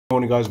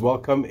Morning guys,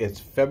 welcome.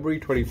 It's February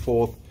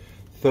 24th,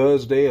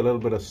 Thursday. A little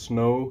bit of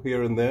snow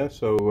here and there,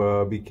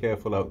 so be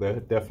careful out there.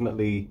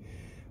 Definitely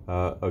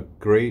a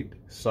great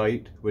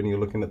sight when you're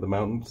looking at the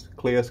mountains.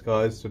 Clear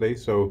skies today,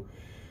 so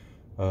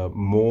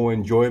more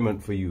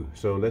enjoyment for you.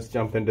 So let's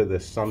jump into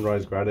this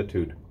sunrise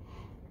gratitude.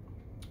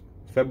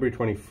 February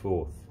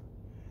 24th.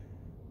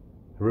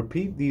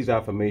 Repeat these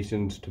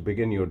affirmations to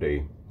begin your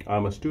day.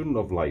 I'm a student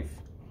of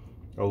life.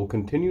 I will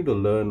continue to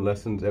learn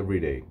lessons every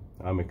day.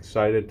 I'm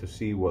excited to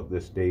see what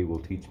this day will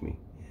teach me.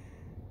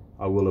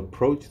 I will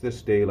approach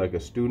this day like a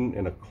student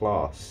in a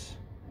class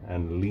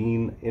and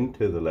lean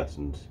into the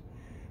lessons.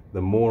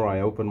 The more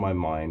I open my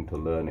mind to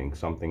learning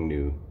something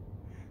new,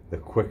 the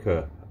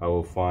quicker I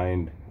will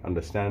find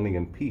understanding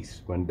and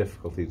peace when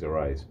difficulties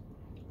arise.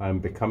 I am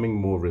becoming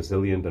more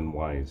resilient and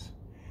wise.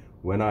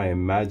 When I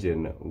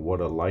imagine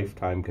what a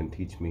lifetime can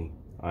teach me,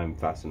 I'm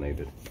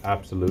fascinated.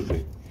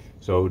 Absolutely.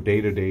 So day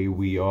to day,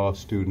 we are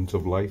students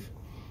of life.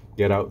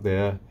 Get out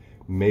there.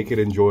 Make it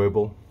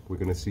enjoyable. We're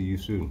going to see you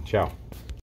soon. Ciao.